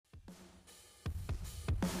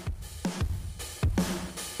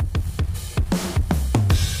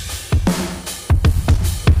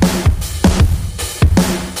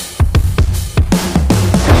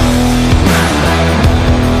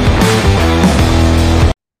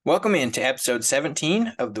Welcome into episode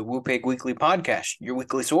 17 of the WooPig Weekly Podcast, your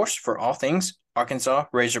weekly source for all things Arkansas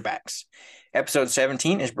Razorbacks. Episode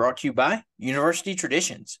 17 is brought to you by University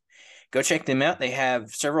Traditions. Go check them out. They have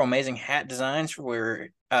several amazing hat designs for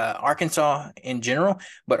Arkansas in general,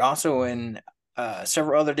 but also in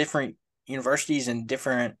several other different universities and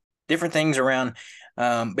different things around.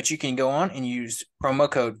 But you can go on and use promo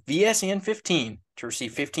code VSN15 to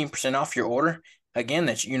receive 15% off your order. Again,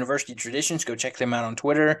 that's University Traditions. Go check them out on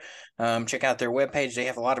Twitter. Check out their webpage. They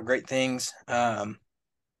have a lot of great things. I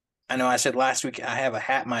know I said last week I have a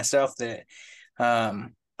hat myself that I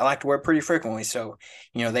like to wear pretty frequently. So,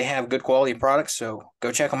 they have good quality products. So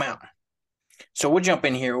go check them out. So we'll jump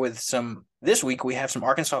in here with this week we have some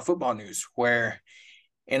Arkansas football news where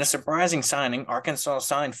in a surprising signing, Arkansas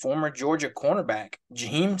signed former Georgia cornerback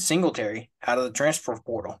Jaheim Singletary out of the transfer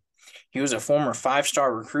portal. He was a former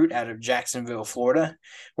five-star recruit out of Jacksonville, Florida,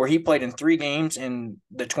 where he played in 3 games in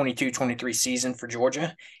the 22-23 season for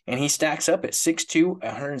Georgia, and he stacks up at 6'2",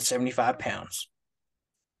 175 pounds.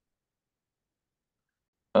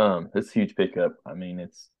 It's a huge pickup. I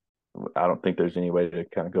don't think there's any way to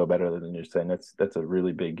kind of go about it other than just saying that's a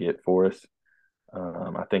really big get for us.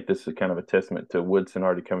 I think this is kind of a testament to Woodson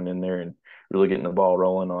already coming in there and really getting the ball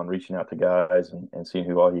rolling on reaching out to guys and seeing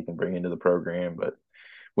who all he can bring into the program. But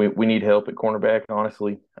we need help at cornerback,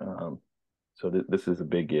 honestly. This is a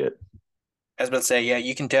big get. I was about to say, yeah,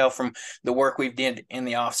 you can tell from the work we've did in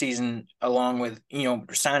the offseason, along with,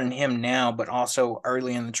 signing him now, but also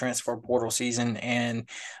early in the transfer portal season, and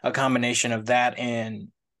a combination of that and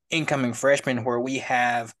incoming freshmen where we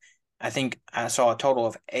have, I think I saw a total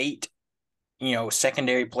of 8,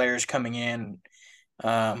 secondary players coming in.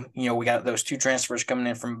 We got those 2 transfers coming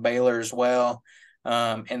in from Baylor as well.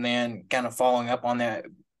 And then kind of following up on that,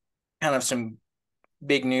 kind of some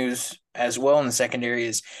big news as well in the secondary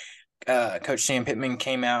is Coach Sam Pittman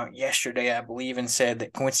came out yesterday, I believe, and said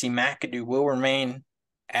that Quincy McAdoo will remain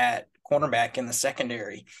at cornerback in the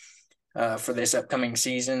secondary for this upcoming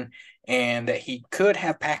season, and that he could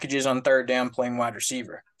have packages on third down playing wide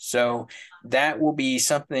receiver. So that will be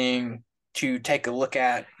something to take a look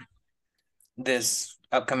at this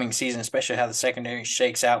upcoming season, especially how the secondary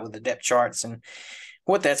shakes out with the depth charts and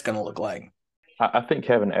what that's going to look like. I think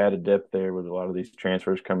having added depth there with a lot of these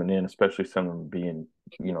transfers coming in, especially some of them being,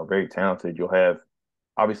 very talented, you'll have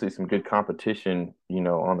obviously some good competition,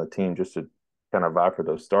 on the team just to kind of vie for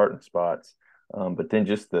those starting spots. But then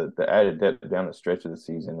just the added depth down the stretch of the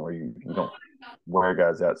season where you don't wear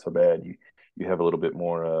guys out so bad, you have a little bit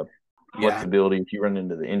more Yeah. flexibility if you run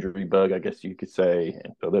into the injury bug, I guess you could say.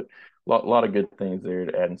 And so that lot of good things there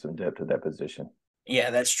to adding some depth to that position.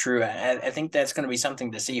 Yeah, that's true. I think that's going to be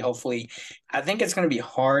something to see. Hopefully, I think it's going to be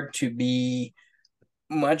hard to be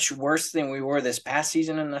much worse than we were this past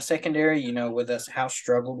season in the secondary, with us how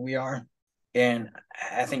struggled we are. And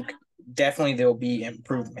I think definitely there'll be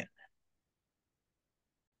improvement.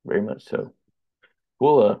 Very much so.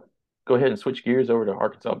 We'll go ahead and switch gears over to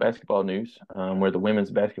Arkansas basketball news, where the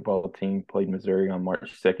women's basketball team played Missouri on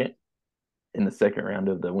March 2nd in the second round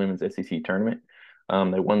of the women's SEC tournament.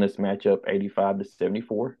 They won this matchup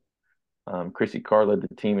 85-74. Chrissy Carr led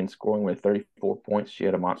the team in scoring with 34 points. She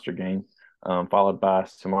had a monster game, followed by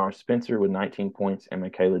Samara Spencer with 19 points and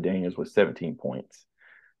Michaela Daniels with 17 points.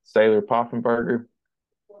 Sailor Poffenberger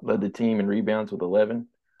led the team in rebounds with 11,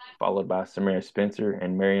 followed by Samara Spencer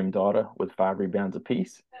and Miriam Dauda with 5 rebounds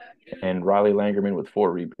apiece, and Riley Langerman with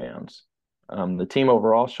 4 rebounds. The team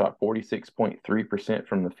overall shot 46.3%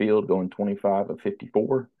 from the field, going 25 of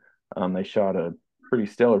 54. They shot a pretty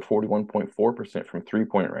stellar 41.4% from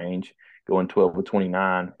three-point range, going 12 of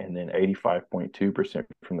 29, and then 85.2%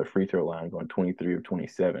 from the free throw line, going 23 of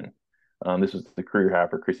 27. This was the career high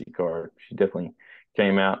for Chrissy Carr. She definitely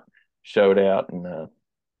came out, showed out, and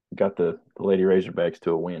got the Lady Razorbacks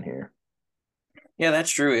to a win here. Yeah,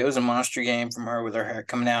 that's true. It was a monster game from her with her hair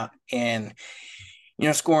coming out and,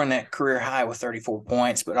 scoring that career high with 34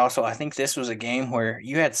 points. But also, I think this was a game where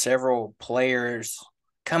you had several players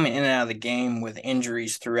coming in and out of the game with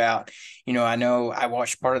injuries throughout. I know I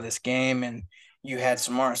watched part of this game, and you had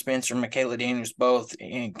Samara Spencer and Michaela Daniels both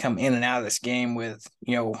come in and out of this game with,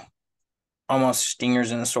 almost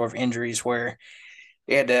stingers and the sort of injuries where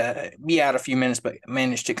they had to be out a few minutes, but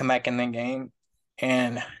managed to come back in the game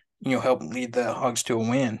and, help lead the Hogs to a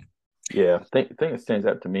win. Yeah, thing that stands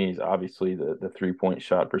out to me is obviously the 3-point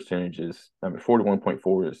shot percentages.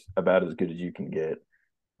 41.4 is about as good as you can get.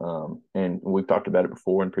 And we've talked about it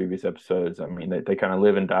before in previous episodes. They kind of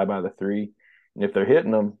live and die by the three. And if they're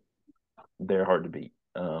hitting them, they're hard to beat.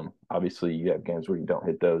 Obviously, you have games where you don't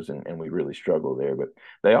hit those, and we really struggle there. But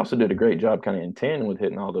they also did a great job kind of in tandem with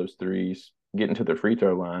hitting all those threes. getting to the free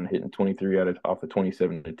throw line, hitting 23 off the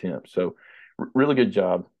 27 attempts. So really good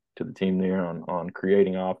job to the team there on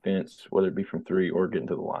creating offense, whether it be from three or getting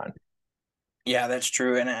to the line. Yeah, that's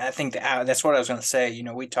true. And I think that's what I was going to say.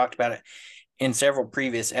 We talked about it in several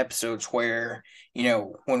previous episodes where,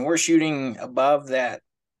 when we're shooting above that,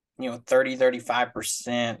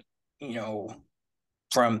 30-35%,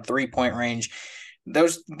 from 3-point range,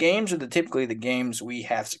 those games are typically the games we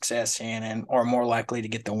have success in and are more likely to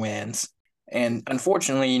get the wins. And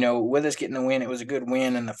unfortunately, with us getting the win, it was a good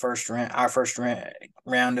win in the first round, our first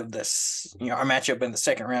round of this, our matchup in the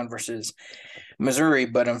second round versus Missouri.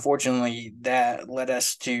 But unfortunately, that led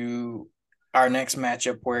us to our next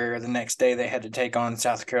matchup where the next day they had to take on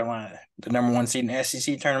South Carolina, the number one seed in the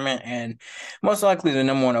SEC tournament, and most likely the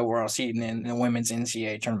number one overall seed in the women's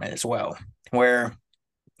NCAA tournament as well, where,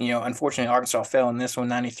 unfortunately, Arkansas fell in this one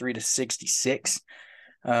 93-66.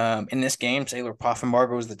 In this game, Taylor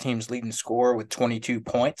Poffenbarger was the team's leading scorer with 22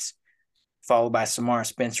 points, followed by Samara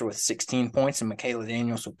Spencer with 16 points and Michaela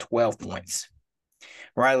Daniels with 12 points.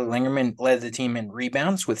 Riley Lingerman led the team in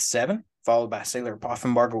rebounds with 7, followed by Taylor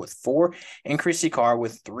Poffenbarger with 4, and Chrissy Carr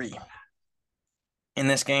with 3. In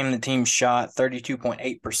this game, the team shot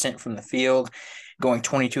 32.8% from the field, going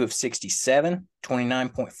 22 of 67,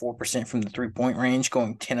 29.4% from the three-point range,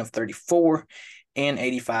 going 10 of 34, and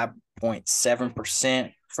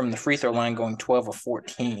 85.7% from the free throw line, going 12 of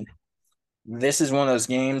 14. This is one of those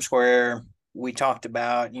games where we talked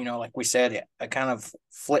about, like we said, a kind of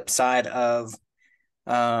flip side of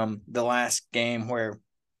the last game where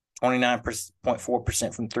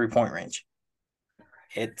 29.4% from three-point range.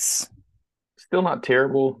 It's still not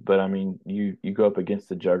terrible, but I mean, you go up against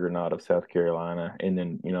the juggernaut of South Carolina, and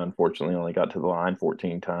then unfortunately only got to the line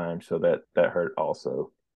 14 times, so that hurt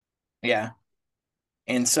also. Yeah.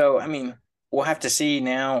 And so, I mean, we'll have to see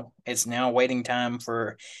now. It's now waiting time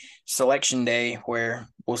for selection day where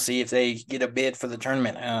we'll see if they get a bid for the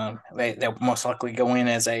tournament. They'll most likely go in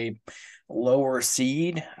as a lower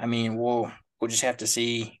seed. I mean, we'll just have to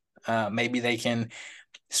see. Maybe they can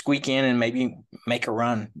squeak in and maybe make a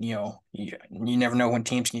run. You never know when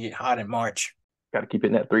teams can get hot in March. Got to keep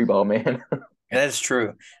hitting that three ball, man. That's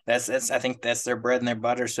true. That's I think that's their bread and their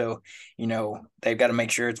butter. So, they've got to make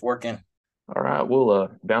sure it's working. All right, we'll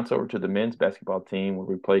bounce over to the men's basketball team where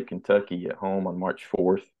we played Kentucky at home on March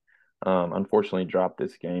 4th. Unfortunately, dropped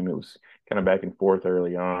this game. It was kind of back and forth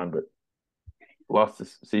early on, but lost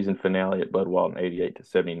the season finale at Bud Walton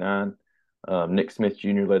 88-79. Nick Smith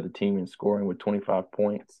Jr. led the team in scoring with 25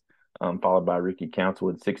 points, followed by Ricky Council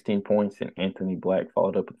with 16 points, and Anthony Black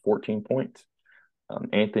followed up with 14 points.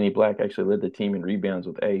 Anthony Black actually led the team in rebounds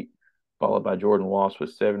with 8, followed by Jordan Walsh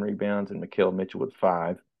with 7 rebounds and Mikael Mitchell with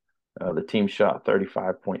 5. The team shot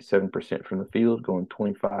 35.7% from the field, going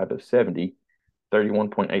 25 of 70,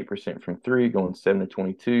 31.8% from 3, going 7 of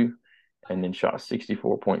 22, and then shot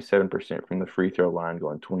 64.7% from the free throw line,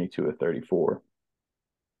 going 22 of 34.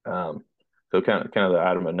 So kind of the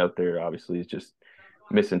item of note there, obviously, is just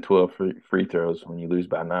missing 12 free throws when you lose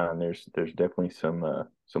by 9. There's definitely some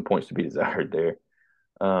points to be desired there.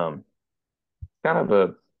 Kind of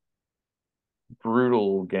a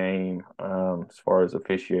brutal game as far as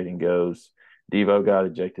officiating goes. Devo got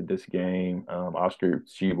ejected this game. Oscar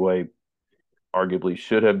Tshiebwe arguably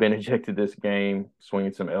should have been ejected this game,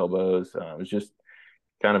 swinging some elbows. It was just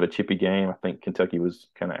kind of a chippy game. I think Kentucky was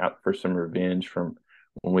kind of out for some revenge from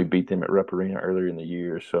when we beat them at Rupp Arena earlier in the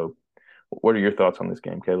year. So what are your thoughts on this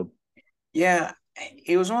game, Caleb? Yeah,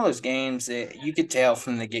 it was one of those games that you could tell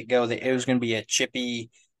from the get-go that it was going to be a chippy,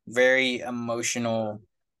 very emotional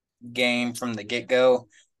game from the get-go.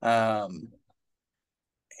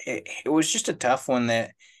 It was just a tough one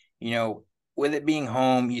that, with it being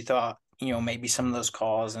home, you thought, maybe some of those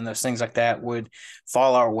calls and those things like that would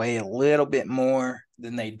fall our way a little bit more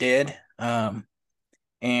than they did.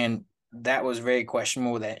 And that was very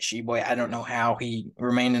questionable with that Tshiebwe. I don't know how he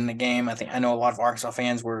remained in the game. I know a lot of Arkansas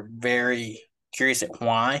fans were very curious at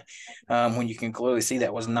why, when you can clearly see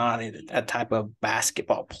that was not a type of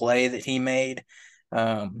basketball play that he made.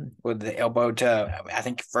 With the elbow to, I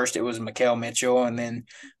think first it was Mikael Mitchell and then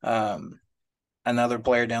another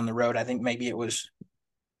player down the road. I think maybe it was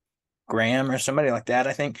Graham or somebody like that,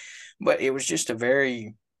 I think. But it was just a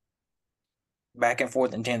very back and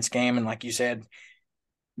forth intense game. And like you said,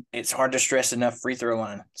 it's hard to stress enough free throw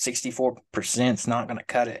line. 64% is not going to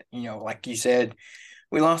cut it. Like you said,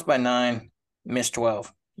 we lost by 9, missed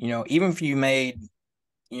 12. Even if you made,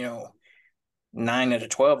 9 out of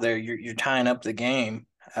 12 there, you're tying up the game.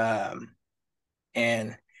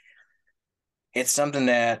 And it's something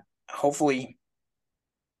that hopefully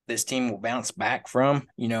this team will bounce back from.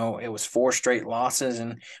 It was 4 straight losses,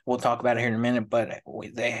 and we'll talk about it here in a minute. But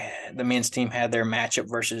the men's team had their matchup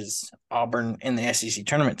versus Auburn in the SEC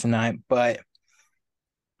tournament tonight. But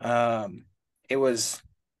it was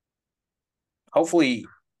hopefully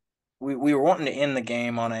we were wanting to end the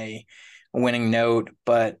game on a winning note,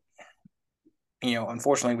 but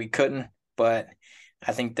unfortunately we couldn't. But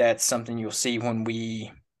I think that's something you'll see when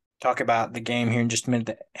we talk about the game here in just a minute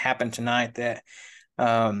that happened tonight that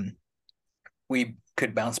we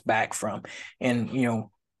could bounce back from. And,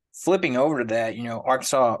 flipping over to that,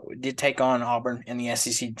 Arkansas did take on Auburn in the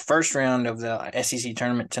SEC first round of the SEC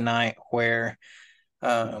tournament tonight, where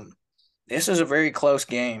this is a very close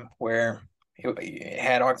game where it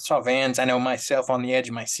had Arkansas fans. I know myself on the edge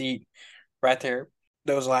of my seat right there,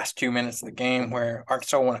 those last 2 minutes of the game where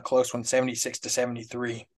Arkansas won a close one,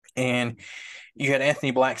 76-73. And you had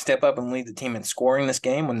Anthony Black step up and lead the team in scoring this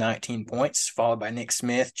game with 19 points, followed by Nick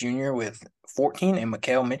Smith Jr. with 14 and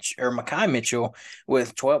Mekhi Mitchell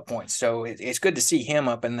with 12 points. So it's good to see him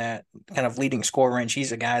up in that kind of leading score range.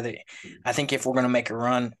 He's a guy that I think if we're going to make a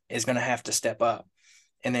run is going to have to step up.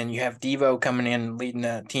 And then you have Devo coming in leading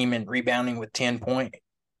the team in rebounding with 10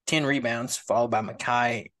 rebounds, followed by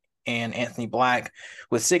Mekhi and Anthony Black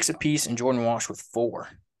with 6 apiece and Jordan Walsh with 4.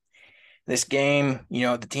 This game,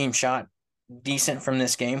 the team shot decent from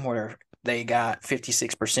this game where they got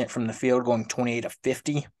 56% from the field going 28 of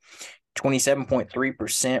 50,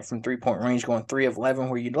 27.3% from three-point range going 3 of 11,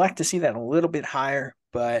 where you'd like to see that a little bit higher,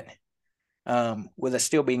 but with us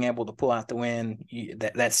still being able to pull out the win,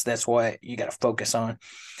 that's what you got to focus on.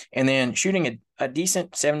 And then shooting a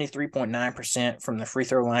decent 73.9% from the free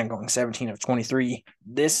throw line going 17 of 23.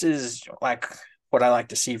 This is like what I like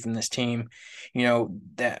to see from this team,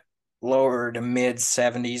 that lower to mid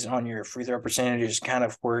 70s on your free throw percentage is kind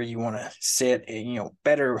of where you want to sit.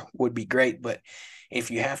 Better would be great, but if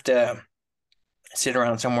you have to sit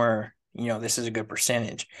around somewhere, this is a good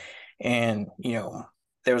percentage. And,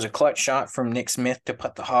 there was a clutch shot from Nick Smith to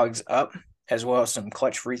put the Hogs up, as well as some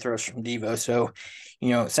clutch free throws from Devo. So,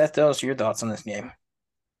 Seth, tell us your thoughts on this game.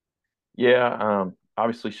 Yeah,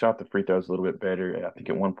 obviously shot the free throws a little bit better. I think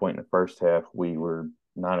at one point in the first half we were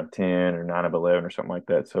 9 of 10 or 9 of 11 or something like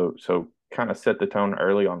that. So kind of set the tone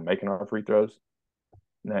early on making our free throws.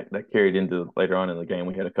 And that carried into later on in the game.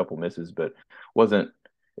 We had a couple misses, but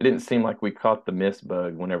it didn't seem like we caught the miss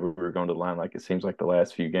bug whenever we were going to the line, like it seems like the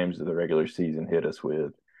last few games of the regular season hit us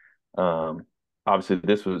with. Obviously,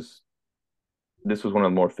 this was one of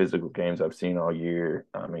the more physical games I've seen all year.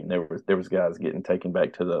 I mean, there was guys getting taken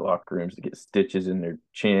back to the locker rooms to get stitches in their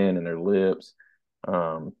chin and their lips.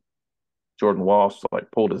 Jordan Walsh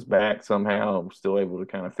pulled his back somehow, was still able to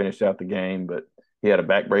kind of finish out the game, but he had a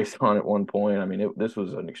back brace on at one point. I mean, this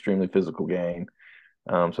was an extremely physical game.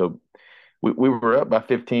 So we were up by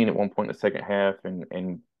 15 at one point in the second half,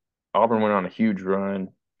 and Auburn went on a huge run,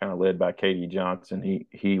 kind of led by KD Johnson.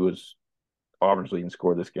 He was Auburn's leading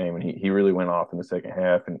scorer this game, and he really went off in the second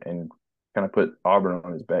half and kind of put Auburn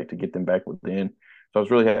on his back to get them back within. So I was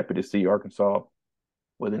really happy to see Arkansas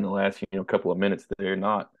within the last couple of minutes there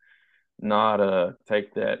not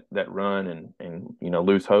take that run and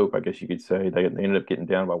lose hope, I guess you could say. They ended up getting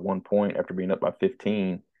down by 1 point after being up by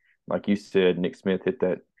 15. Like you said, Nick Smith hit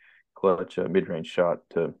that clutch mid-range shot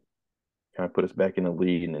to kind of put us back in the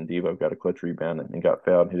lead, and then Devo got a clutch rebound and got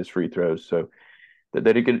fouled and hit his free throws. So they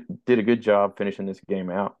did a good job finishing this game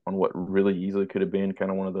out on what really easily could have been kind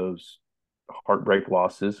of one of those heartbreak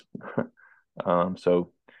losses.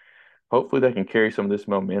 So hopefully they can carry some of this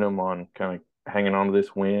momentum on kind of hanging on to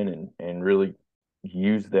this win and really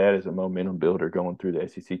use that as a momentum builder going through the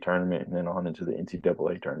SEC tournament and then on into the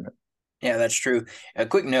NCAA tournament. Yeah, that's true. A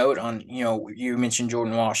quick note on, you mentioned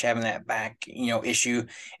Jordan Walsh having that back, issue.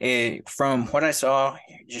 From what I saw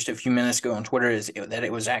just a few minutes ago on Twitter that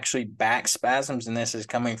it was actually back spasms, and this is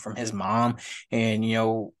coming from his mom. And,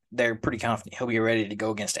 they're pretty confident he'll be ready to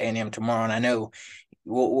go against A&M tomorrow. And I know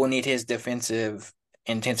we'll need his defensive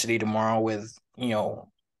intensity tomorrow with,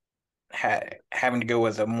 having to go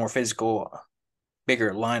with a more physical,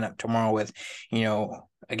 bigger lineup tomorrow with,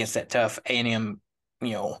 against that tough A&M,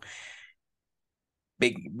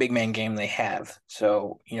 big man game they have.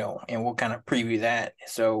 So, and we'll kind of preview that.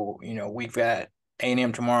 So, we've got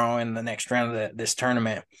A&M tomorrow in the next round of this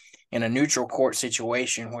tournament in a neutral court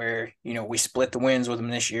situation where, we split the wins with them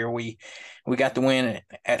this year. We got the win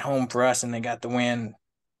at home for us, and they got the win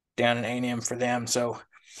down in A&M for them. So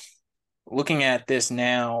looking at this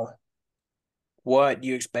now, what do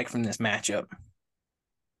you expect from this matchup?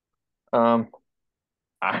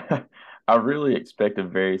 I really expect a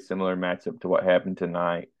very similar matchup to what happened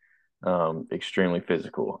tonight. extremely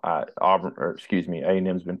physical.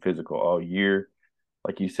 A&M's been physical all year.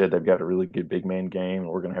 Like you said, they've got a really good big man game.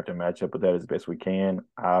 We're going to have to match up with that as best we can.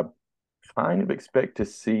 I kind of expect to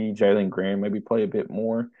see Jalen Graham maybe play a bit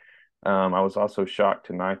more. I was also shocked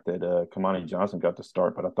tonight that Kamani Johnson got the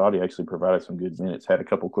start, but I thought he actually provided some good minutes. Had a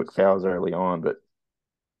couple quick fouls early on, but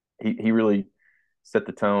he really set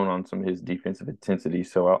the tone on some of his defensive intensity.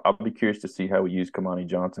 So I'll be curious to see how we use Kamani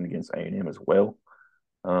Johnson against A&M as well.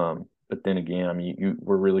 But then again, I mean,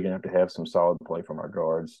 we're really going to have some solid play from our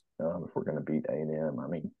guards if we're going to beat A&M. I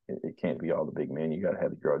mean, it can't be all the big men. You got to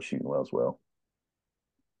have the guards shooting well as well.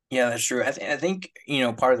 Yeah, that's true. I think,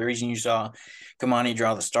 part of the reason you saw Kamani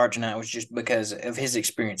draw the start tonight was just because of his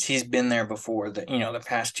experience. He's been there before the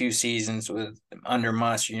past two seasons with under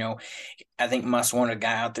Muss. I think Muss wanted a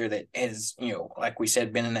guy out there that has, like we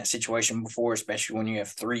said, been in that situation before, especially when you have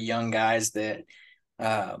three young guys that,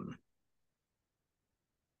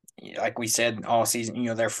 like we said, all season,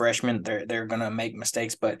 they're freshmen, they're going to make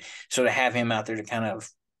mistakes, but so to have him out there to kind of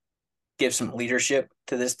give some leadership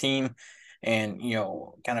to this team and,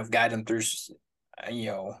 kind of guide them through,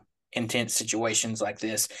 intense situations like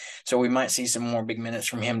this. So we might see some more big minutes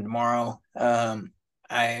from him tomorrow.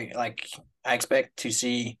 I expect to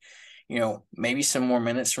see, maybe some more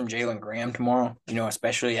minutes from Jalen Graham tomorrow,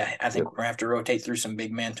 especially I think we're going to have to rotate through some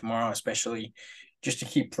big men tomorrow, especially just to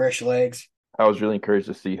keep fresh legs. I was really encouraged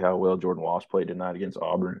to see how well Jordan Walsh played tonight against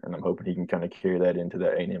Auburn, and I'm hoping he can kind of carry that into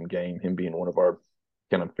the A&M game, him being one of our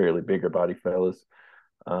kind of fairly bigger body fellas.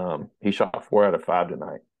 He shot 4 out of 5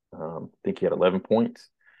 tonight. I think he had 11 points.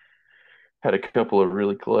 Had a couple of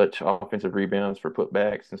really clutch offensive rebounds for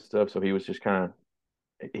putbacks and stuff. So he was just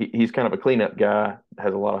he's kind of a cleanup guy,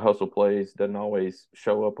 has a lot of hustle plays, doesn't always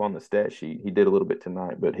show up on the stat sheet. He did a little bit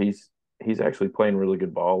tonight, but he's actually playing really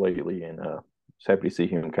good ball lately, and just happy to see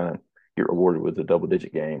him kind of get rewarded with a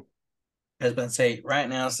double-digit game. I was about to say, right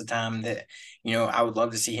now is the time that, I would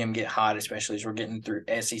love to see him get hot, especially as we're getting through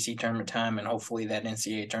SEC tournament time and hopefully that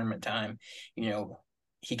NCAA tournament time,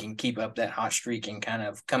 he can keep up that hot streak and kind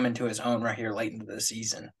of come into his own right here late into the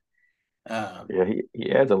season. Yeah,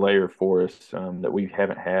 he adds a layer for us that we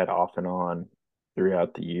haven't had off and on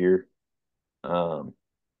throughout the year. Um,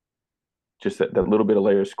 just that little bit of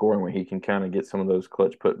layer of scoring where he can kind of get some of those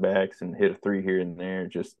clutch putbacks and hit a three here and there.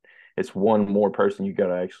 Just it's one more person you got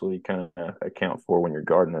to actually kind of account for when you're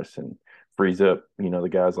guarding us, and frees up the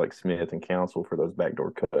guys like Smith and Council for those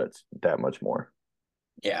backdoor cuts that much more.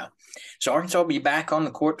 Yeah. So Arkansas will be back on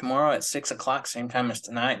the court tomorrow at 6:00, same time as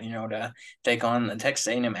tonight, to take on the Texas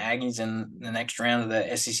A&M Aggies in the next round of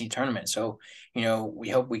the SEC tournament. So, we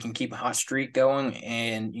hope we can keep a hot streak going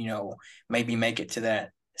and, maybe make it to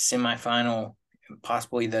that semifinal,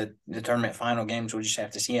 possibly the tournament final games. We'll just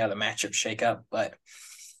have to see how the matchups shake up. But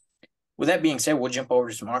with that being said, we'll jump over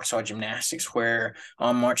to some Arkansas gymnastics, where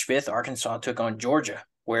on March 5th, Arkansas took on Georgia,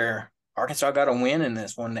 where Arkansas got a win in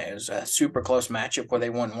this one. That was a super close matchup where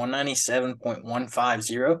they won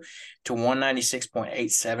 197.150 to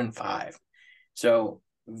 196.875. So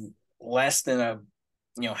less than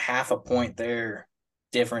half a point there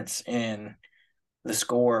difference in the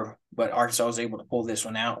score, but Arkansas was able to pull this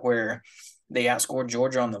one out where they outscored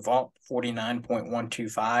Georgia on the vault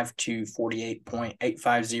 49.125 to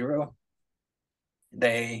 48.850.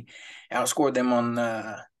 They outscored them on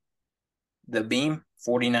the beam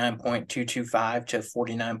 49.225 to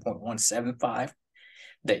 49.175.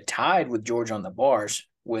 They tied with Georgia on the bars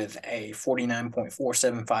with a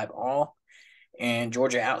 49.475 all. And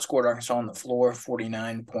Georgia outscored Arkansas on the floor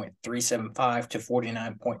 49.375 to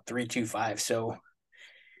 49.325. So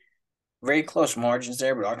very close margins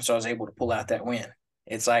there, but Arkansas was able to pull out that win.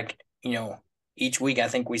 It's like, each week I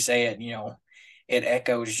think we say it, it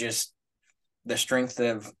echoes just the strength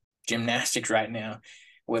of gymnastics right now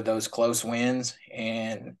with those close wins.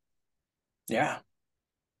 And yeah,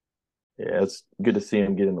 it's good to see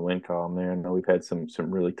him get in the win column there. I know we've had some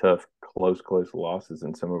really tough, close losses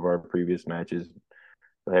in some of our previous matches.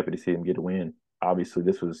 So happy to see him get a win. Obviously,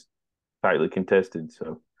 this was tightly contested,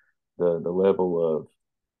 so the level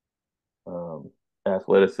of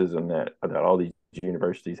athleticism that all these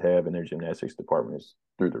universities have in their gymnastics department is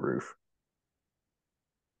through the roof.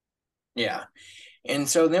 Yeah. And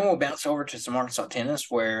so then we'll bounce over to some Arkansas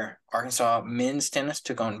tennis, where Arkansas men's tennis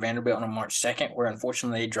took on Vanderbilt on March 2nd, where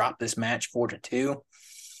unfortunately they dropped this match 4-2.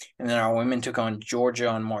 And then our women took on Georgia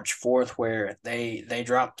on March 4th, where they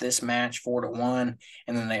dropped this match 4-1.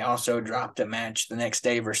 And then they also dropped a match the next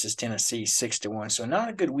day versus Tennessee 6-1. So not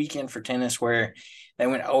a good weekend for tennis, where they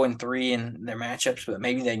went 0-3 in their matchups, but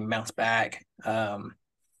maybe they can bounce back. I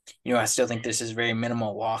still think this is very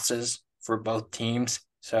minimal losses for both teams.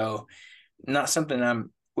 So not something I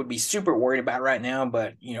would be super worried about right now,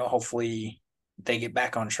 but, hopefully they get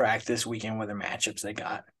back on track this weekend with their matchups they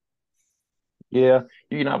got. Yeah,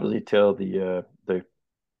 you can obviously tell the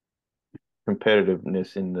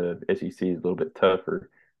competitiveness in the SEC is a little bit tougher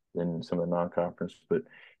than some of the non-conference, but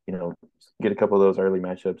get a couple of those early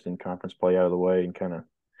matchups in conference play out of the way and kind of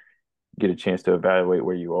get a chance to evaluate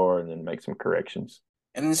where you are and then make some corrections.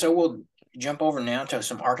 And then so we'll jump over now to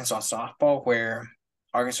some Arkansas softball, where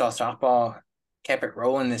Arkansas softball kept it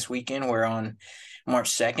rolling this weekend, where on March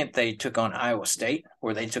 2nd, they took on Iowa State,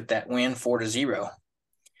 where they took that win 4-0.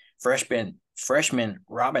 Freshman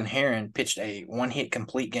Robin Herron pitched a one-hit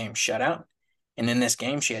complete game shutout. And in this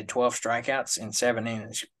game, she had 12 strikeouts in 7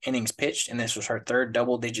 innings pitched, and this was her third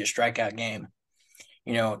double-digit strikeout game.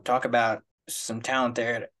 Talk about some talent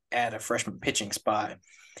there at a freshman pitching spot.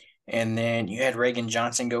 And then you had Reagan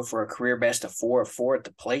Johnson go for a career best of 4 of 4 at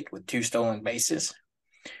the plate with 2 stolen bases.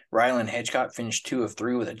 Rylan Hedgecock finished 2 of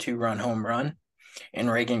 3 with a 2-run home run. And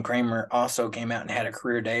Reagan Kramer also came out and had a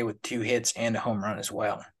career day with 2 hits and a home run as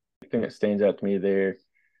well. The thing that stands out to me there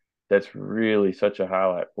that's really such a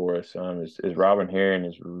highlight for us is Robin Herron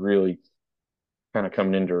is really kind of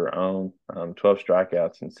coming into her own. 12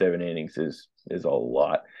 strikeouts in 7 innings is a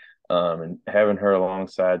lot. And having her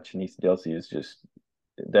alongside Shanice Delsey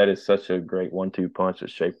that is such a great 1-2 punch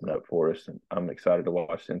that's shaping up for us. And I'm excited to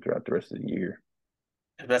watch them throughout the rest of the year.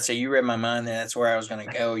 I was about to say, you read my mind there. That's where I was going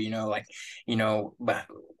to go, but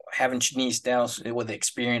having Shanice Delsey with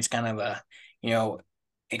experience, kind of a,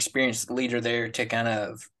 experienced leader there to kind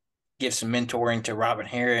of give some mentoring to Robin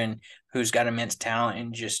Herron, who's got immense talent,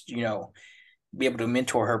 and just, be able to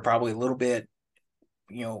mentor her probably a little bit,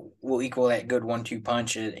 will equal that good 1-2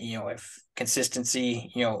 punch. If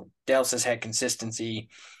consistency, Dels has had consistency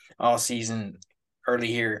all season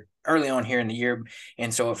early on here in the year.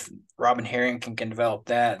 And so if Robin Herron can develop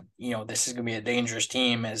that, this is going to be a dangerous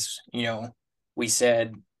team, as, we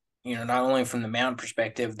said, not only from the mound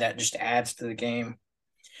perspective, that just adds to the game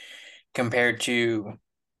compared to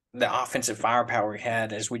the offensive firepower we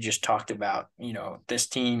had, as we just talked about. This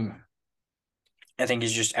team, I think,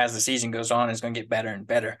 is just, as the season goes on, is going to get better and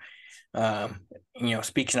better.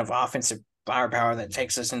 Speaking of offensive firepower, that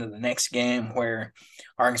takes us into the next game, where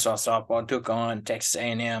Arkansas softball took on Texas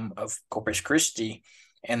A&M of Corpus Christi,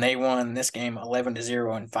 and they won this game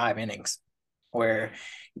 11-0 in 5 innings, where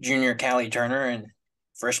junior Callie Turner and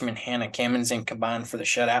freshman Hannah Kamenzen combined for the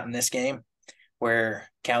shutout in this game, where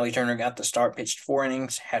Callie Turner got the start, pitched 4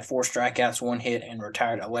 innings, had 4 strikeouts, 1 hit, and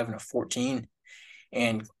retired 11 of 14.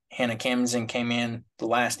 And Hannah Kamenzen came in the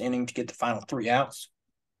last inning to get the final 3 outs.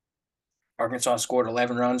 Arkansas scored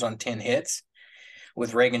 11 runs on 10 hits,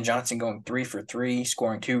 with Reagan Johnson going 3 for 3,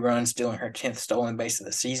 scoring 2 runs, stealing her 10th stolen base of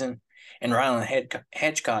the season. And Rylan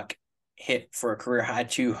Hedgecock hit for a career-high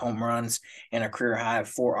 2 home runs and a career-high of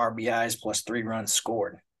 4 RBIs plus 3 runs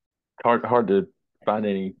scored. Hard to find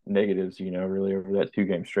any negatives, really over that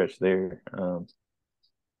 2-game stretch there.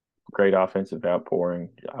 Great offensive outpouring.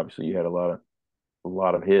 Obviously, you had a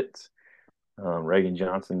lot of hits. Reagan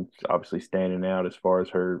Johnson obviously standing out as far as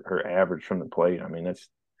her average from the plate. I mean,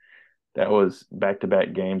 that was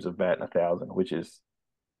back-to-back games of batting 1,000, which is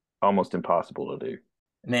almost impossible to do.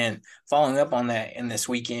 And then following up on that, in this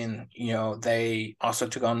weekend, they also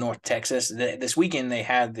took on North Texas. This weekend, they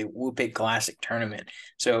had the WUPIC Classic Tournament.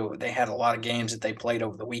 So they had a lot of games that they played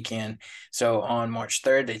over the weekend. So on March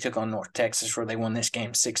 3rd, they took on North Texas, where they won this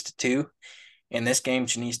game 6-2. In this game,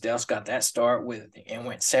 Shanice Dels got that start and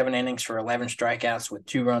went 7 innings for 11 strikeouts with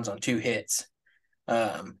 2 runs on 2 hits.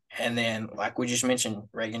 And then, like we just mentioned,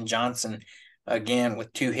 Reagan Johnson, again,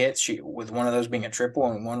 with 2 hits, with one of those being a triple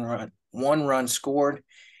and one run scored,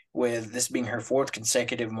 with this being her 4th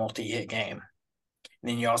consecutive multi-hit game. And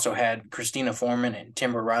then you also had Christina Foreman and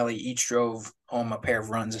Timber Riley each drove home a pair of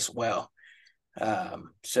runs as well.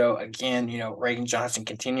 So again, Reagan Johnson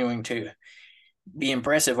continuing to be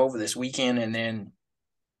impressive over this weekend. And then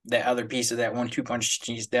that other piece of that 1-2 punch,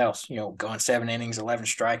 Shanice Dels, going 7 innings, 11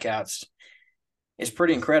 strikeouts, is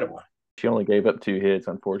pretty incredible. She only gave up 2 hits,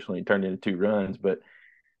 unfortunately, turned into 2 runs. But,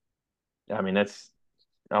 I mean, that's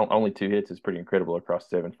only 2 hits is pretty incredible across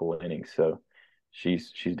 7 full innings. So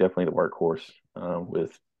she's definitely the workhorse,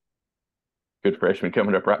 with good freshman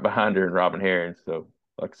coming up right behind her and Robin Herron. So,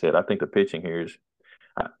 like I said, I think the pitching here is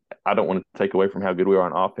I don't want to take away from how good we are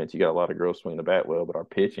on offense. You got a lot of girls swinging the bat well, but our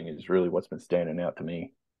pitching is really what's been standing out to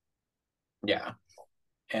me. Yeah.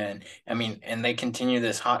 And I mean, and they continue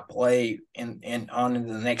this hot play and on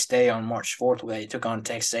into the next day on March 4th, where they took on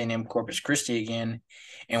Texas A&M Corpus Christi again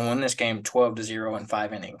and won this game 12-0 in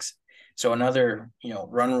 5 innings. So another,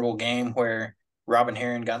 run rule game where Robin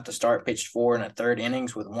Herron got the start, pitched 4 1/3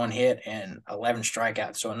 innings with 1 hit and 11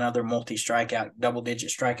 strikeouts. So another multi-strikeout, double-digit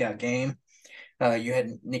strikeout game. You had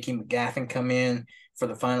Nikki McGaffin come in for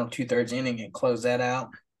the final 2/3 inning and close that out.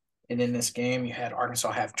 And in this game, you had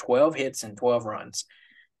Arkansas have 12 hits and 12 runs.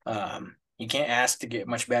 You can't ask to get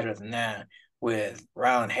much better than that, with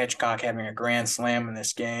Ryland Hedgecock having a grand slam in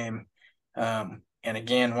this game. And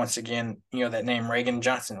again, once again, that name Reagan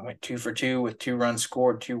Johnson went 2 for 2 with 2 runs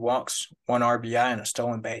scored, 2 walks, 1 RBI, and a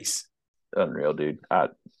stolen base. Unreal, dude. I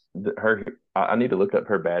need to look up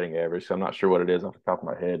her batting average. So I'm not sure what it is off the top of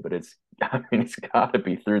my head, but it's got to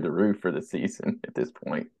be through the roof for the season at this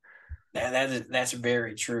point. That's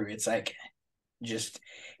very true. It's like just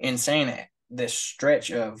insane. This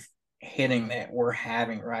stretch of hitting that we're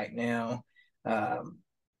having right now,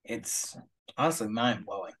 it's honestly mind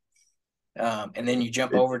blowing. And then you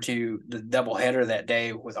jump over to the doubleheader that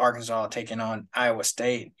day with Arkansas taking on Iowa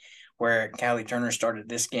State, where Callie Turner started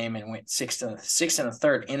this game and went 6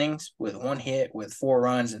 1/3 innings with 1 hit, with 4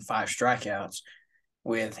 runs and 5 strikeouts,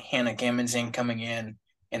 with Hannah Gammonsen coming in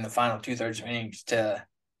the final 2/3 of innings to,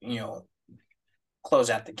 close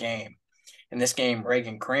out the game. In this game,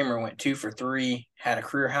 Reagan Kramer went 2 for 3, had a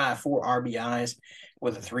career high 4 RBIs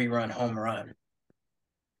with a 3-run home run.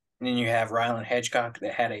 And then you have Ryland Hedgecock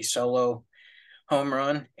that had a solo home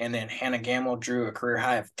run, and then Hannah Gamble drew a career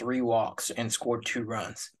high of 3 walks and scored 2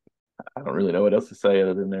 runs. I don't really know what else to say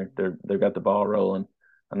other than they've got the ball rolling.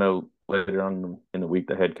 I know later on in the week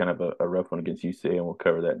they had kind of a rough one against UCA, and we'll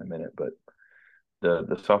cover that in a minute. But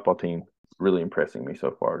the softball team really impressing me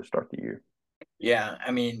so far to start the year. Yeah, I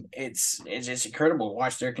mean it's just incredible to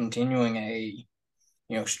watch. They're continuing a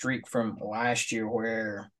streak from last year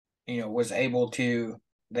where was able to.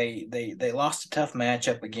 They lost a tough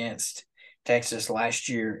matchup against Texas last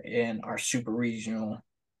year in our super regional,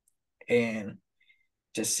 and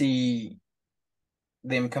to see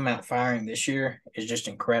them come out firing this year is just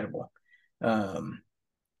incredible.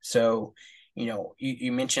 So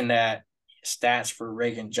you mentioned that stats for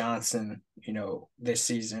Reagan Johnson, this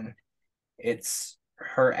season, it's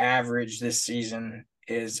her average this season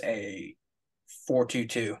is a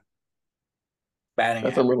 4.22. Batting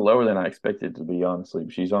That's average. a little lower than I expected to be, honestly.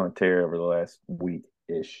 She's on a tear over the last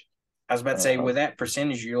week-ish. I was about to say, with that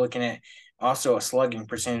percentage, you're looking at also a slugging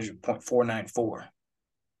percentage of .494.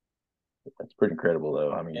 That's pretty incredible,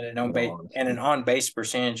 though. I mean, and an on-base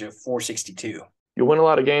percentage of .462. You win a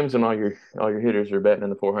lot of games when all your hitters are batting in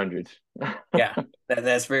the 400s. Yeah,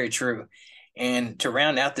 that's very true. And to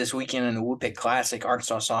round out this weekend in the Woopig Classic,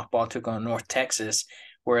 Arkansas softball took on North Texas,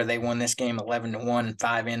 where they won this game 11-1 in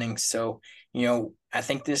 5 innings. So, I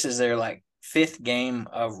think this is their 5th game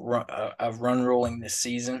of run ruling this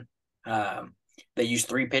season. They used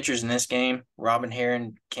 3 pitchers in this game. Robin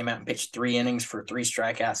Herron came out and pitched 3 innings for 3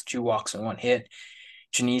 strikeouts, 2 walks, and 1 hit.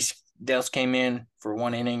 Janice Dels came in for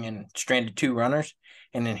 1 inning and stranded 2 runners.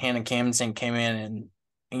 And then Hannah Camdenson came in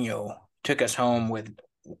and, took us home with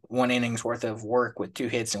 1 inning's worth of work with 2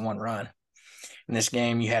 hits and 1 run. In this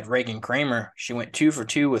game, you had Reagan Kramer. She went 2 for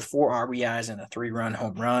 2 with 4 RBIs and a 3-run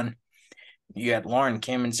home run. You had Lauren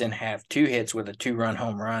Kimmonson have 2 hits with a 2-run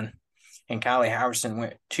home run. And Kylie Howerson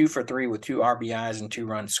went 2 for 3 with 2 RBIs and 2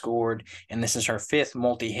 runs scored. And this is her 5th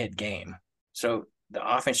multi-hit game. So the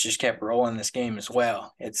offense just kept rolling this game as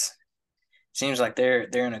well. It seems like they're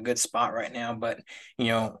in a good spot right now. But,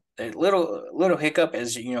 a little hiccup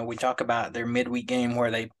is, we talk about their midweek game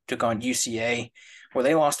where they took on UCA, where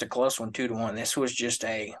they lost a close one 2-1. This was just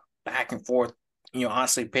a back and forth.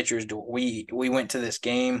 Honestly, pitchers, we went to this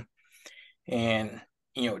game and,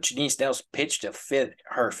 Janice Dels pitched her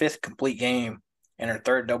 5th complete game and her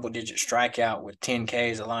 3rd double-digit strikeout with 10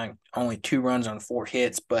 Ks, allowing only 2 runs on 4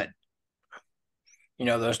 hits. But,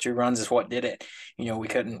 those 2 runs is what did it.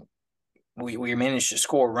 We managed to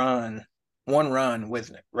score 1 run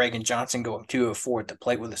with Reagan Johnson going 2 of 4 at the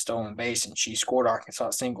plate with a stolen base, and she scored Arkansas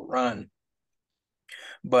a single run.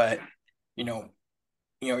 But, you're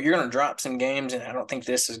going to drop some games, and I don't think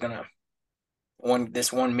this is going to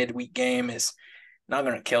this one midweek game is not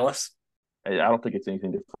going to kill us. I don't think it's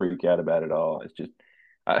anything to freak out about at all. It's just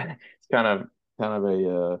it's kind of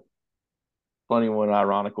a funny one,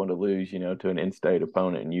 ironic one to lose, to an in-state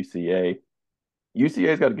opponent in UCA.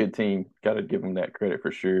 UCA's got a good team. Got to give them that credit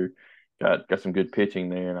for sure. Got some good pitching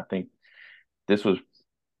there, and I think this was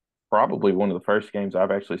probably one of the first games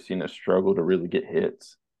I've actually seen us struggle to really get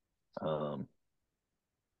hits.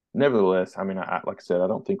 Nevertheless, I mean, like I said, I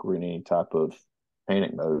don't think we're in any type of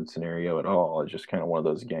panic mode scenario at all. It's just kind of one of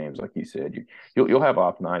those games, like you said. You'll have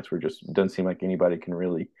off nights where it just doesn't seem like anybody can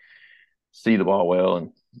really see the ball well,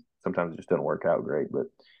 and sometimes it just doesn't work out great. But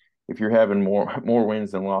if you're having more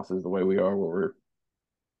wins than losses the way we are, where we're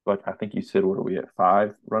like I think you said, what are we at,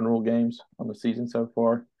 5 run rule games on the season so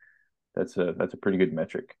far? That's a pretty good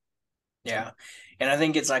metric. Yeah, and I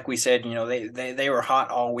think it's like we said, they were hot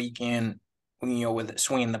all weekend, with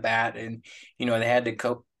swinging the bat, and they had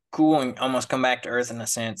to cool and almost come back to earth in a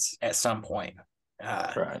sense at some point.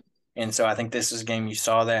 Uh, Right. and so I think this is a game you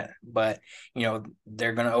saw that, but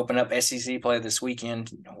they're going to open up SEC play this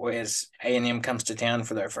weekend as A&M comes to town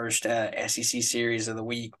for their first SEC series of the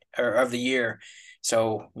week or of the year.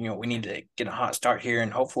 So we need to get a hot start here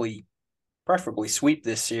and hopefully, preferably sweep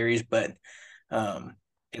this series, but um,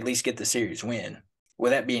 at least get the series win.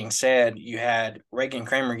 With that being said, you had Reagan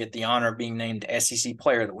Kramer get the honor of being named SEC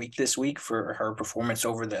Player of the Week this week for her performance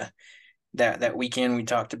over that weekend we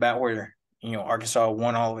talked about, where Arkansas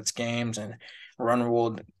won all of its games and run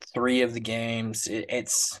ruled 3 of the games.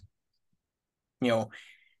 It's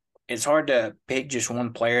hard to pick just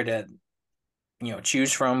one player to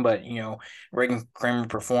choose from, but Reagan Kramer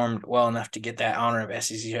performed well enough to get that honor of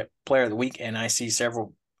SEC Player of the Week, and I see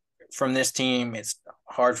several from this team. It's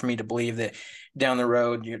hard for me to believe that down the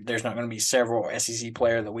road there's not going to be several SEC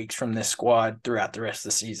Player of the Weeks from this squad throughout the rest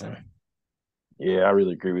of the season. Yeah, I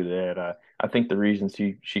really agree with that. I think the reason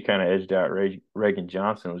she kind of edged out Reagan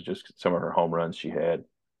Johnson was just some of her home runs she had.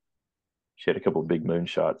 She had a couple of big moon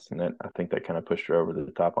shots, and I think that kind of pushed her over the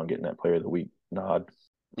top on getting that Player of the Week nod.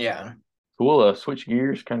 Yeah. So we'll switch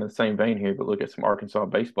gears, kind of the same vein here, but look at some Arkansas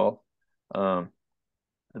baseball. Um,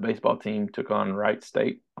 the baseball team took on Wright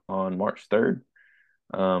State on March 3rd.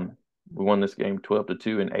 We won this game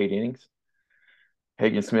 12-2 in 8 innings.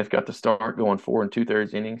 Hagen Smith got the start going 4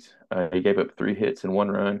 2/3 innings. He gave up 3 hits and 1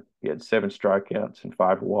 run. He had 7 strikeouts and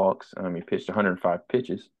 5 walks. He pitched 105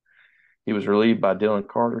 pitches. He was relieved by Dylan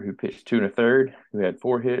Carter, who pitched 2 1/3, who had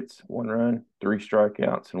 4 hits, 1 run, 3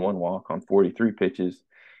 strikeouts, and 1 walk on 43 pitches.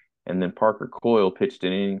 And then Parker Coyle pitched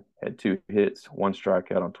an inning, had 2 hits, 1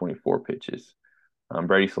 strikeout on 24 pitches.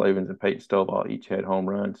 Brady Slavens and Peyton Stovall each had home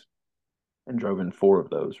runs and drove in 4 of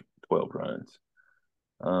those 12 runs.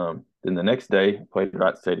 Then the next day, played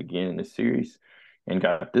Wright State again in this series and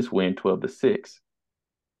got this win 12-6.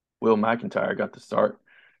 Will McIntyre got the start,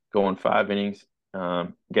 going 5 innings,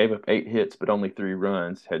 gave up 8 hits but only 3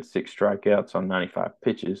 runs, had 6 strikeouts on 95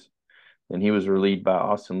 pitches. Then he was relieved by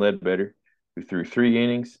Austin Ledbetter, who threw 3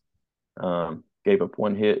 innings, gave up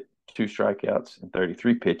 1 hit, 2 strikeouts, and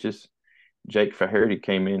 33 pitches. Jake Faherty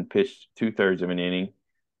came in, pitched 2/3 of an inning.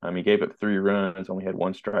 He gave up 3 runs, only had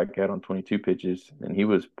 1 strikeout on 22 pitches, and he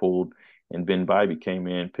was pulled. And Ben Bybee came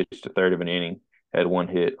in, pitched 1/3 of an inning, had 1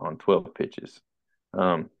 hit on 12 pitches.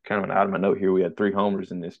 Kind of an item of note here, we had 3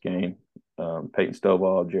 homers in this game. Peyton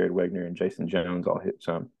Stovall, Jared Wegner, and Jason Jones all hit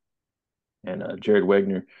some. And Jared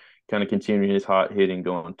Wegner kind of continuing his hot hitting,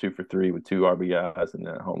 going 2 for 3 with 2 RBIs and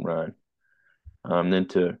then a home run. Then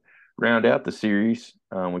to round out the series,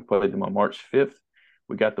 we played them on March 5th.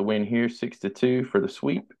 We got the win here, 6-2 for the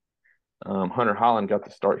sweep. Hunter Holland got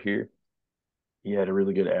the start here. He had a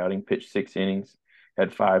really good outing, pitched 6 innings,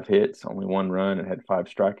 had 5 hits, only 1 run, and had 5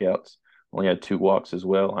 strikeouts. Only had 2 walks as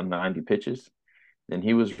well on 90 pitches. Then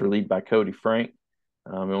he was relieved by Cody Frank.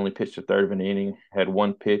 He only pitched 1/3 of an inning, had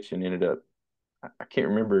 1 pitch, and ended up, I can't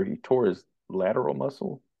remember, he tore his lateral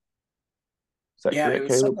muscle. Is that Yeah, it correct,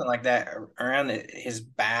 was Caleb? something like that around his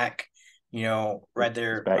back, right His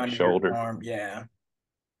there back under your shoulder. arm. Yeah.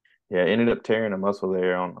 Yeah, ended up tearing a muscle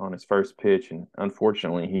there on his first pitch, and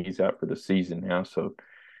unfortunately, he's out for the season now. So,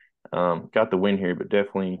 got the win here, but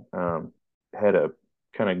definitely had a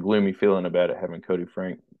kind of gloomy feeling about it, having Cody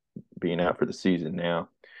Frank being out for the season now.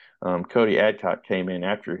 Cody Adcock came in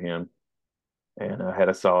after him and had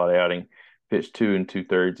a solid outing, pitched 2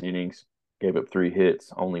 2/3 innings, gave up 3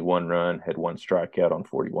 hits, only 1 run, had 1 strikeout on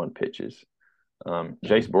 41 pitches.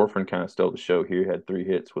 Jace Borfin kind of stole the show here, had 3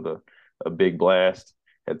 hits with a big blast,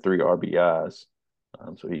 had 3 RBIs.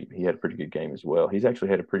 So he had a pretty good game as well. He's actually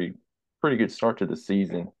had a pretty good start to the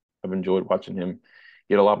season. I've enjoyed watching him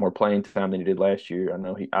get a lot more playing time than he did last year.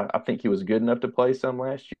 I think he was good enough to play some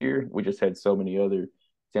last year. We just had so many other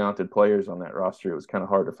talented players on that roster. It was kind of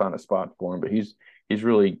hard to find a spot for him, but he's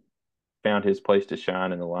really found his place to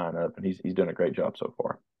shine in the lineup, and he's done a great job so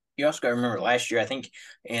far. You also got to remember last year, I think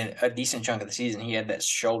in a decent chunk of the season, he had that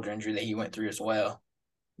shoulder injury that he went through as well.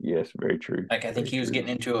 Yes, very true. Like I think Very he was true. getting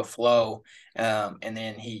into a flow, and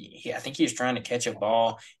then I think he was trying to catch a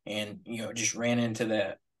ball and just ran into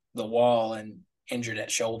the wall and injured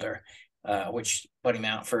that shoulder, which put him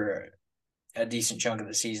out for a decent chunk of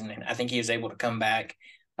the season. And I think he was able to come back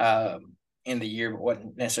in the year, but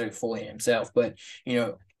wasn't necessarily fully himself. But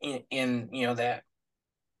in that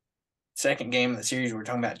second game of the series, we're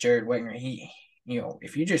talking about Jared Wegner.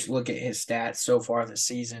 if you just look at his stats so far this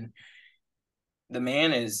season, the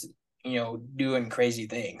man is, doing crazy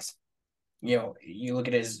things. You look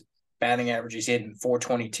at his batting average, he's hitting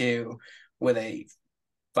 422 with a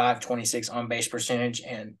 526 on base percentage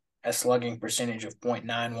and a slugging percentage of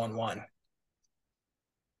 .911.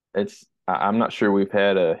 I'm not sure we've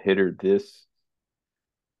had a hitter this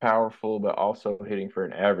powerful, but also hitting for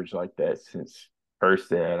an average like that since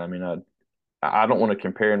Kerstad. I mean, I don't want to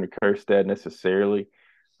compare him to Kerstad necessarily,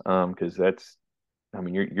 because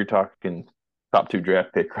you're talking top 2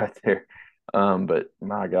 draft pick right there. But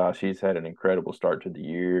my gosh, he's had an incredible start to the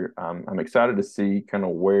year. I'm excited to see kind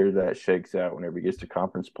of where that shakes out whenever he gets to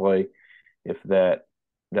conference play. If that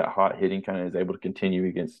hot hitting kind of is able to continue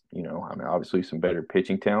against, obviously some better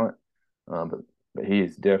pitching talent. But he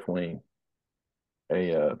is definitely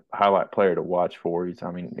a highlight player to watch for.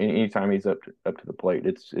 Anytime he's up to the plate,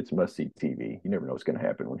 it's must see TV. You never know what's going to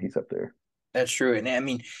happen when he's up there. That's true. And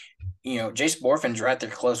Jace Borfin's right there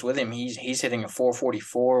close with him. He's hitting a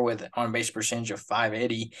 444 with an on base percentage of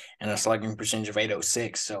 580 and a slugging percentage of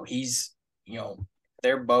 806. So he's,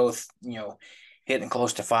 they're both, hitting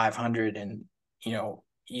close to 500. And,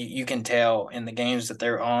 you can tell in the games that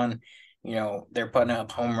they're on, they're putting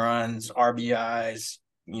up home runs, RBIs,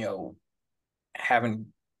 having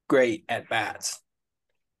great at bats.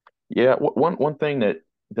 Yeah. One thing that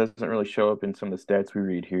doesn't really show up in some of the stats we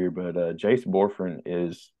read here, but Jace Borfin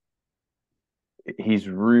he's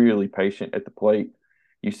really patient at the plate.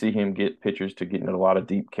 You see him get pitchers to getting a lot of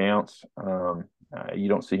deep counts. You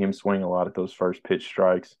don't see him swing a lot at those first pitch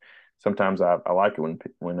strikes. Sometimes I like it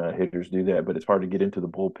when hitters do that, but it's hard to get into the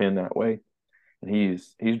bullpen that way. And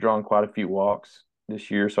he's drawn quite a few walks this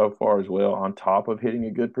year so far as well, on top of hitting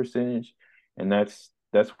a good percentage. And that's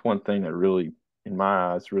one thing that really, in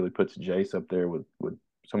my eyes, really puts Jace up there with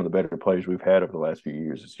some of the better players we've had over the last few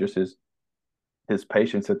years. It's just his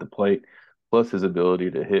patience at the plate, plus his ability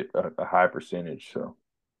to hit a high percentage. So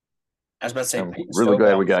I was about to say, I'm really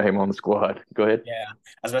glad we got him on the squad. Go ahead. Yeah, I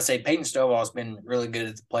was about to say Peyton Stovall's been really good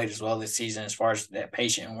at the plate as well this season, as far as that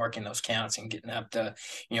patient and working those counts and getting up to,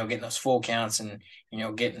 getting those full counts and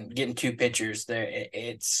getting 2 pitchers there.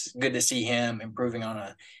 It's good to see him improving on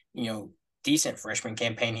a decent freshman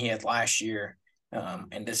campaign he had last year,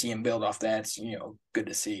 and to see him build off that, it's good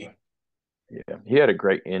to see. Yeah, he had a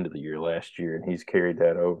great end of the year last year, and he's carried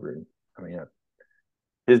that over. And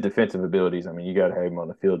his defensive abilities, you got to have him on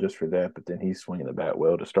the field just for that, but then he's swinging the bat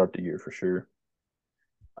well to start the year for sure.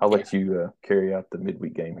 I'll let you carry out the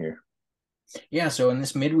midweek game here. Yeah, so in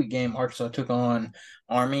this midweek game, Arkansas took on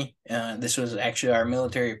Army. This was actually our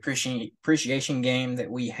military appreciation game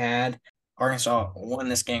that we had. Arkansas won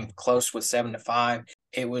this game close with 7-5.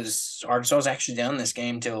 Arkansas was actually down this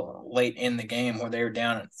game till late in the game, where they were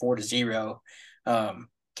down at 4-0.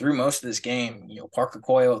 Through most of this game, Parker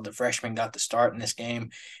Coyle, the freshman, got the start in this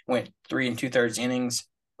game, went 3 2/3 innings,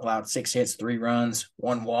 allowed 6 hits, 3 runs,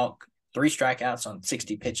 1 walk, 3 strikeouts on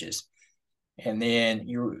 60 pitches. And then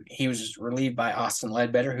he was relieved by Austin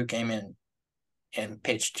Ledbetter, who came in and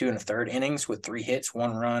pitched 2 1/3 innings with 3 hits,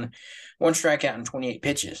 1 run, 1 strikeout, and 28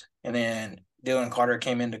 pitches. And then Dylan Carter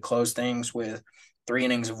came in to close things with 3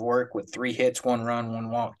 innings of work with 3 hits, 1 run, 1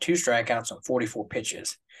 walk, 2 strikeouts on 44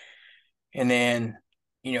 pitches. And then,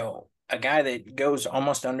 a guy that goes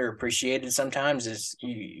almost underappreciated sometimes is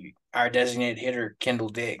our designated hitter, Kendall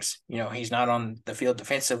Diggs. He's not on the field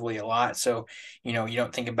defensively a lot, so, you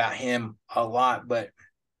don't think about him a lot, but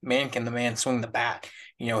man, can the man swing the bat.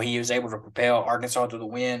 He was able to propel Arkansas to the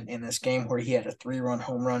win in this game, where he had a 3-run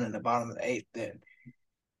home run in the bottom of the 8th that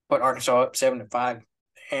put Arkansas up 7-5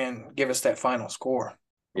 and give us that final score.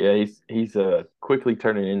 Yeah, he's quickly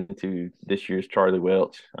turning into this year's Charlie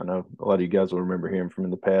Welch. I know a lot of you guys will remember him from in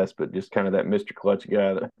the past, but just kind of that Mr. Clutch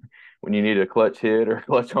guy that when you need a clutch hit or a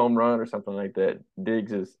clutch home run or something like that,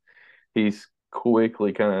 he's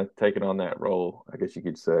quickly kind of taken on that role, I guess you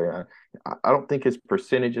could say. I don't think his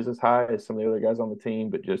percentage is as high as some of the other guys on the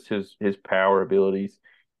team, but just his power abilities.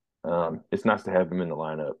 It's nice to have him in the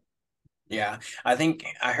lineup. Yeah, I think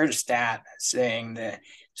I heard a stat saying that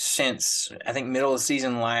since I think middle of the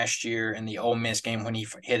season last year in the Ole Miss game, when he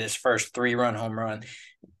hit his first 3-run home run,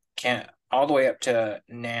 all the way up to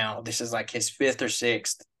now, this is like his 5th or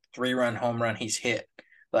 6th 3-run home run he's hit.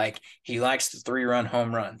 Like, he likes the 3-run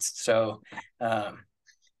home runs. So,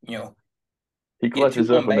 he clutches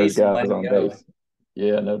up when those guys on base.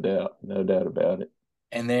 Yeah, no doubt about it.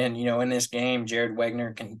 And then, in this game, Jared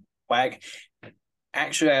Wagner can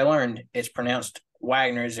Actually, I learned it's pronounced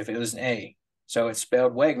Wagner as if it was an A. So it's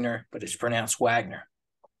spelled Wagner, but it's pronounced Wagner.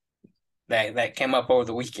 That came up over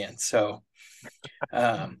the weekend. So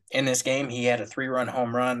In this game, he had a 3-run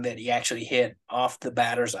home run that he actually hit off the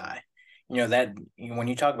batter's eye. That when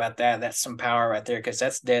you talk about that, that's some power right there because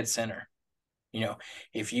that's dead center.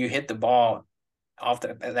 If you hit the ball off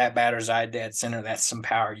that batter's eye dead center, that's some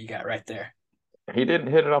power you got right there. He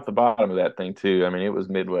didn't hit it off the bottom of that thing too. I mean, it was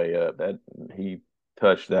midway up. That he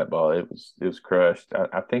touched that ball. It was crushed.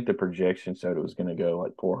 I think the projection said it was going to go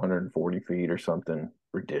like 440 feet or something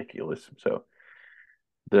ridiculous. So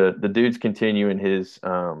the dude's continuing his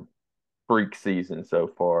freak season so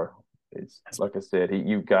far. It's like I said,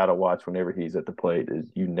 you've got to watch whenever he's at the plate.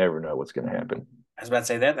 You never know what's going to happen. I was about to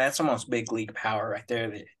say that's almost big league power right there.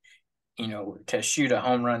 That to shoot a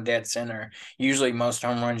home run dead center. Usually, most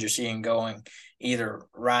home runs you're seeing going either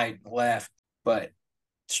right, left, but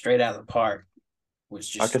straight out of the park was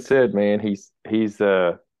just like I said, man. He's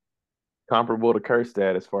comparable to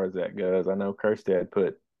Kerstad as far as that goes. I know Kerstad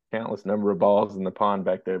put countless number of balls in the pond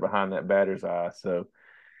back there behind that batter's eye. So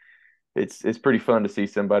it's pretty fun to see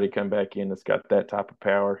somebody come back in that's got that type of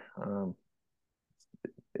power.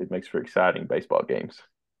 It makes for exciting baseball games.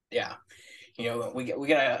 Yeah, we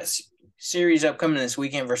got a series upcoming this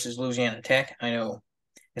weekend versus Louisiana Tech. I know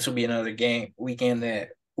this will be another game weekend that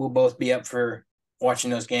we'll both be up for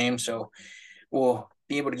watching those games, so we'll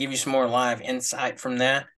be able to give you some more live insight from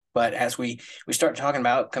that. But as we start talking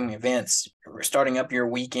about upcoming events, we're starting up your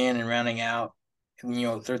weekend and rounding out,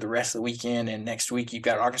 through the rest of the weekend. And next week, you've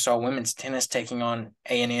got Arkansas women's tennis taking on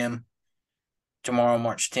A&M tomorrow,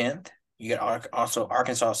 March 10th. You got also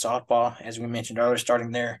Arkansas softball, as we mentioned earlier,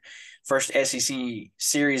 starting their first SEC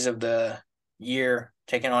series of the year,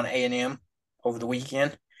 taking on A&M over the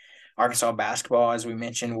weekend. Arkansas basketball, as we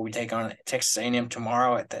mentioned, will be taking on Texas A&M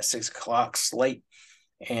tomorrow at that 6 o'clock slate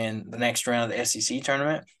in the next round of the SEC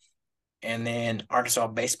tournament. And then Arkansas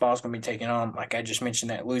baseball is going to be taking on, like I just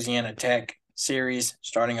mentioned, that Louisiana Tech series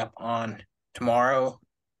starting up on tomorrow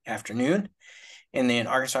afternoon. And then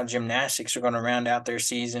Arkansas Gymnastics are going to round out their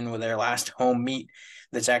season with their last home meet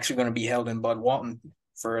that's actually going to be held in Bud Walton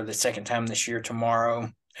for the second time this year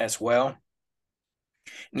tomorrow as well.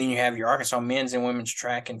 And then you have your Arkansas men's and women's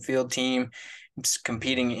track and field team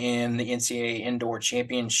competing in the NCAA Indoor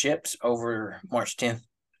Championships over March 10th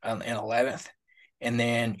and 11th. And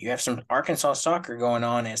then you have some Arkansas soccer going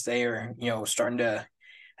on as they are, starting to,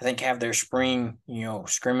 I think, have their spring,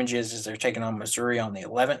 scrimmages as they're taking on Missouri on the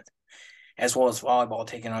 11th, as well as volleyball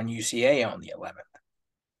taking on UCA on the 11th.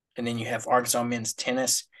 And then you have Arkansas men's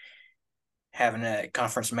tennis having a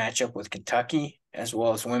conference matchup with Kentucky, as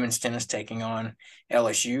well as women's tennis taking on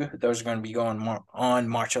LSU. Those are going to be going on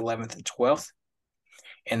March 11th and 12th.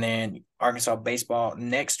 And then Arkansas baseball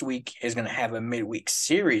next week is going to have a midweek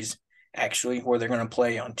series, actually, where they're going to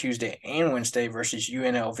play on Tuesday and Wednesday versus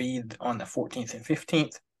UNLV on the 14th and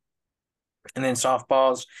 15th. And then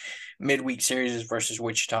softball's midweek series versus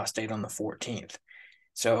Wichita State on the 14th.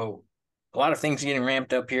 So a lot of things getting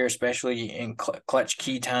ramped up here, especially in clutch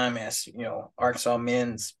key time as, Arkansas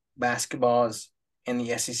men's basketball is in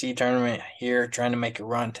the SEC tournament here, trying to make a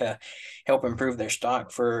run to help improve their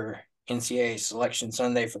stock for NCAA Selection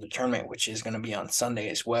Sunday for the tournament, which is going to be on Sunday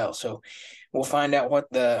as well. So we'll find out what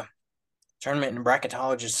the tournament and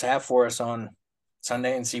bracketologists have for us on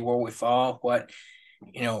Sunday and see where we fall, what,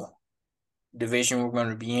 division we're going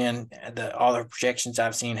to be in. All the projections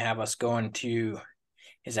I've seen have us going to,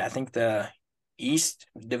 I think the East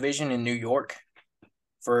Division in New York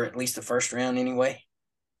for at least the first round anyway.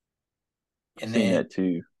 And then that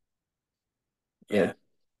too. Yeah.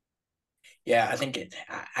 Yeah, I think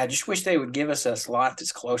I just wish they would give us a slot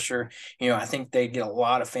that's closer. I think they'd get a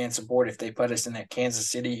lot of fan support if they put us in that Kansas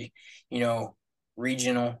City,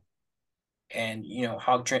 regional. And,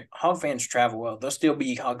 Hog fans travel well. There'll still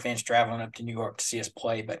be Hog fans traveling up to New York to see us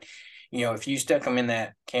play. But, if you stuck them in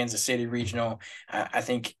that Kansas City regional, I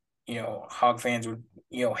think, Hog fans would,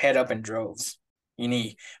 head up in droves. You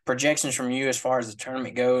need projections from you as far as the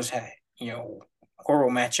tournament goes. Where we'll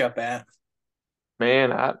match up at.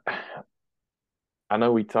 Man, I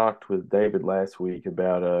know we talked with David last week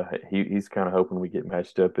about he's kind of hoping we get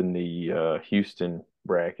matched up in the Houston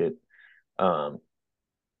bracket.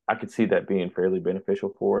 I could see that being fairly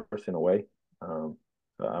beneficial for us in a way. So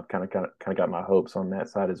I've kind of got my hopes on that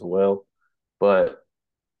side as well. But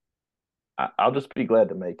I'll just be glad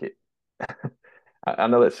to make it. I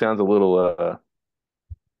know that sounds a little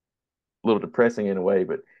depressing in a way,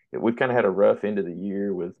 but we've kind of had a rough end of the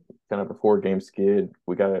year with kind of a 4-game skid.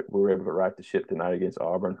 We were able to right the ship tonight against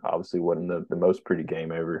Auburn. Obviously, wasn't the most pretty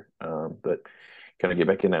game ever, but kind of get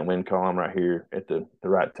back in that win column right here at the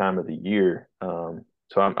right time of the year.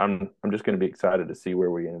 So I'm just going to be excited to see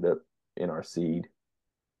where we ended up in our seed.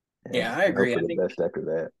 Yeah, I agree. Hope for the best after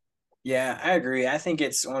that. Yeah, I agree. I think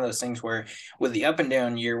it's one of those things where with the up and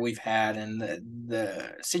down year we've had and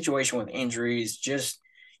the situation with injuries, just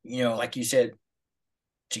like you said,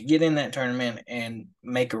 to get in that tournament and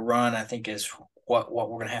make a run, I think is what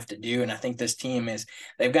we're gonna have to do. And I think this team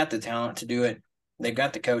they've got the talent to do it, they've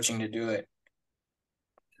got the coaching to do it.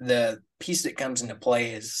 The piece that comes into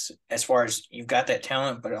play is as far as you've got that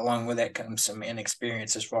talent, but along with that comes some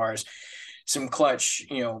inexperience as far as some clutch,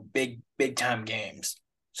 big time games.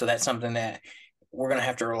 So that's something that we're going to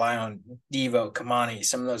have to rely on. Devo, Kamani,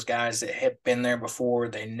 some of those guys that have been there before.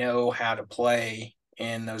 They know how to play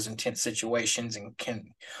in those intense situations and can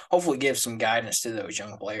hopefully give some guidance to those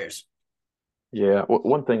young players. Yeah,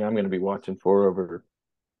 one thing I'm going to be watching for over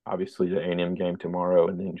obviously the A&M game tomorrow,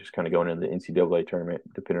 and then just kind of going into the NCAA tournament,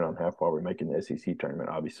 depending on how far we make in the SEC tournament,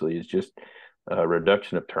 obviously, is just a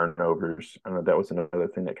reduction of turnovers. I know that was another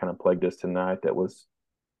thing that kind of plagued us tonight. That was,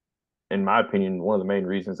 in my opinion, one of the main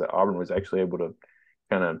reasons that Auburn was actually able to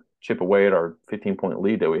kind of chip away at our 15-point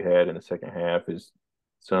lead that we had in the second half is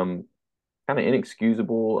some kind of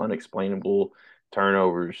inexcusable, unexplainable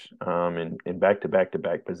turnovers in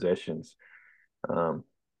back-to-back-to-back possessions.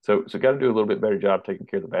 So got to do a little bit better job taking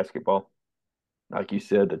care of the basketball. Like you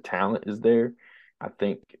said, the talent is there. I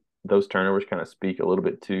think those turnovers kind of speak a little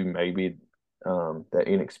bit to maybe that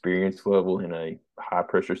inexperience level in a high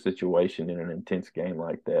pressure situation in an intense game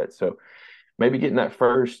like that. So maybe getting that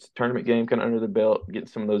first tournament game kind of under the belt, getting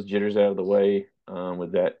some of those jitters out of the way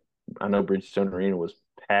with that. I know Bridgestone Arena was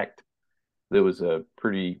packed. There was a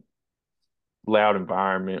pretty loud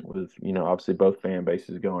environment with, obviously both fan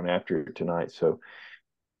bases going after it tonight. So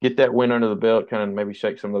get that win under the belt, kind of maybe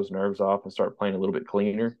shake some of those nerves off and start playing a little bit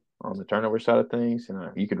cleaner on the turnover side of things. And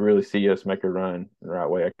you could really see us make a run the right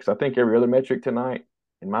way. Because I think every other metric tonight,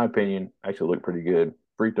 in my opinion, actually looked pretty good.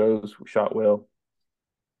 Free throws, shot well,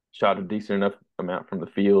 shot a decent enough amount from the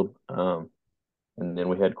field. And then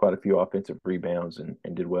we had quite a few offensive rebounds and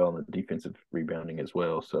did well in the defensive rebounding as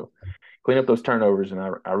well. So clean up those turnovers. And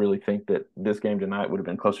I really think that this game tonight would have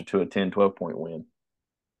been closer to a 10, 12-point win.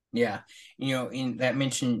 Yeah. In that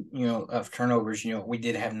mention, of turnovers, we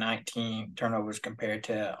did have 19 turnovers compared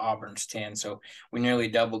to Auburn's 10. So we nearly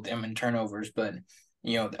doubled them in turnovers. But,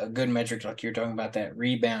 a good metric, like you're talking about that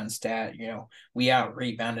rebound stat, we out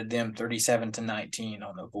rebounded them 37-19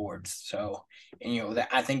 on the boards. So, and,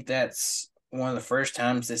 I think that's one of the first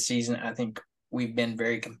times this season, I think we've been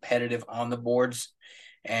very competitive on the boards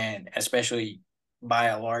and especially by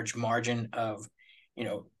a large margin of,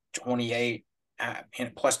 28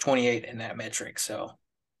 and plus 28 in that metric. So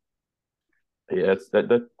yeah,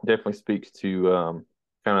 that definitely speaks to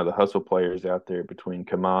kind of the hustle players out there between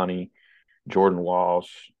Kamani, Jordan Walsh,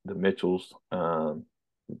 the Mitchells,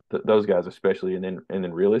 those guys especially, and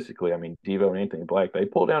then realistically, I mean Devo and Anthony Black, they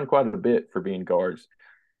pull down quite a bit for being guards.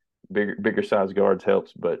 Bigger size guards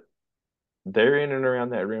helps, but they're in and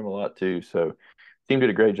around that rim a lot too. So team did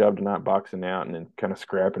a great job tonight boxing out and then kind of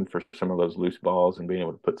scrapping for some of those loose balls and being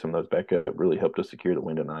able to put some of those back up really helped us secure the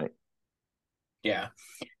win tonight. yeah.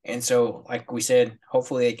 And so, like we said,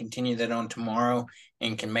 hopefully they continue that on tomorrow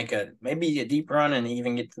and can make maybe a deep run and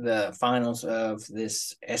even get to the finals of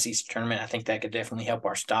this SEC tournament. I think that could definitely help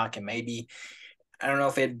our stock and maybe I don't know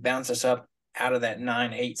if it bounce us up out of that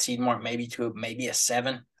 9-8 seed mark, maybe to maybe a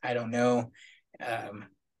 7. I don't know. Um,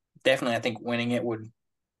 Definitely, I think winning it would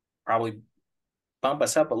probably bump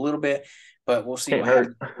us up a little bit, but we'll see Can't what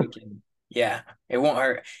happens hurt. if we can. Yeah, it won't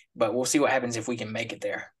hurt, but we'll see what happens if we can make it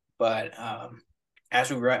there. But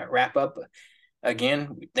as we wrap up,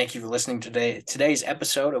 again, thank you for listening to today's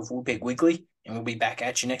episode of Whoop Weekly, and we'll be back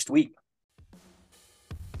at you next week.